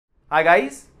Hi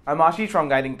guys, I'm Ashish from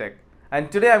Guiding Tech,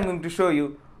 and today I'm going to show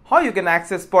you how you can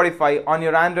access Spotify on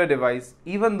your Android device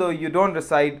even though you don't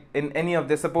reside in any of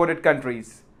the supported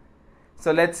countries.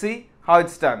 So let's see how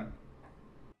it's done.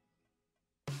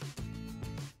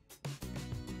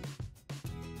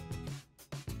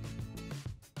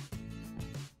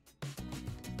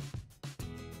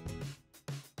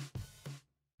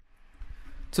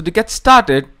 So to get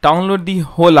started, download the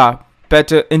Hola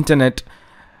Better Internet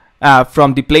app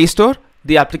from the Play Store.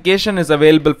 The application is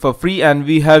available for free and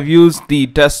we have used the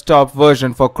desktop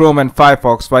version for Chrome and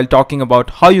Firefox while talking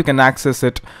about how you can access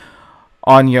it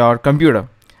on your computer.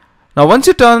 Now once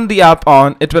you turn the app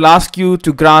on, it will ask you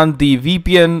to grant the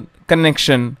VPN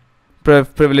connection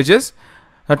privileges.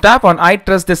 Now tap on I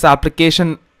trust this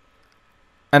application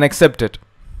and accept it.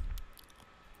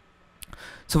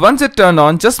 So once it's turned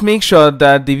on, just make sure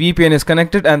that the VPN is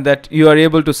connected and that you are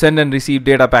able to send and receive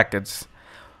data packets.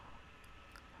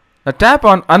 Now tap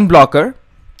on Unblocker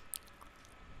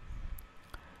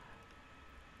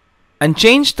and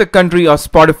change the country of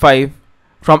Spotify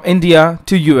from India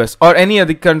to US or any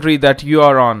other country that you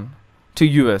are on to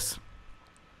US.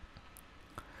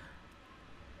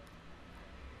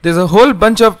 There's a whole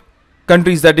bunch of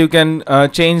countries that you can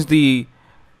change the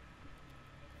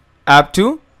app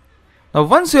to. Now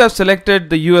once you have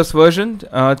selected the US version,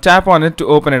 tap on it to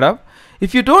open it up.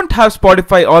 If you don't have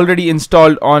Spotify already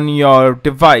installed on your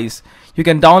device, you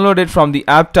can download it from the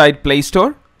AppTide Play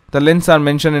Store. The links are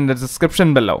mentioned in the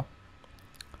description below.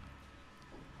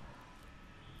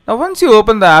 Now once you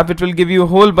open the app, it will give you a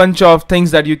whole bunch of things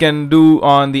that you can do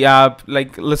on the app,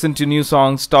 like listen to new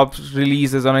songs, stop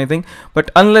releases or anything.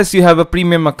 But unless you have a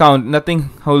premium account,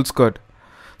 nothing holds good.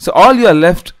 So all you are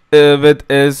left with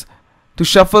is to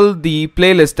shuffle the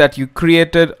playlist that you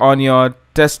created on your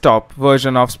desktop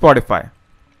version of Spotify.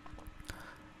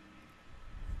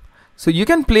 So you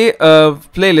can play a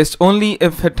playlist only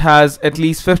if it has at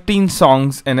least 15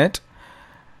 songs in it,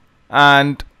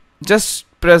 and just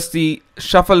press the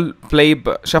shuffle play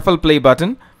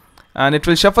button and it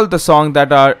will shuffle the songs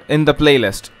that are in the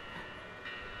playlist.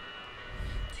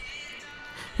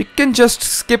 You can just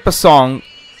skip a song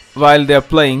while they're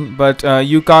playing, but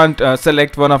you can't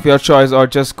select one of your choice or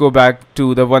just go back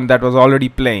to the one that was already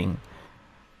playing.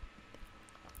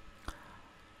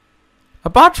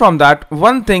 Apart from that,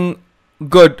 one thing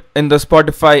good in the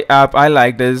Spotify app I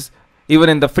liked is, even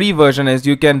in the free version, is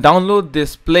you can download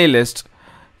this playlist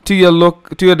to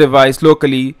your device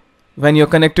locally when you're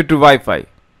connected to Wi-Fi.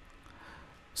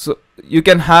 So you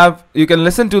can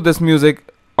listen to this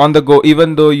music on the go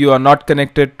even though you are not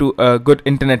connected to a good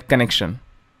internet connection.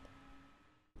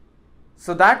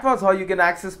 So that was how you can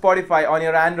access Spotify on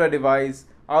your Android device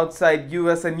outside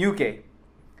US and UK.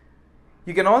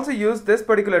 You can also use this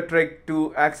particular trick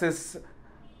to access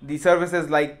the services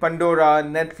like Pandora,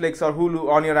 Netflix or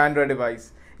Hulu on your Android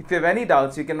device. If you have any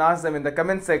doubts, you can ask them in the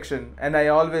comment section, and I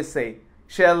always say,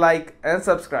 share, like and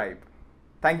subscribe.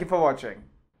 Thank you for watching.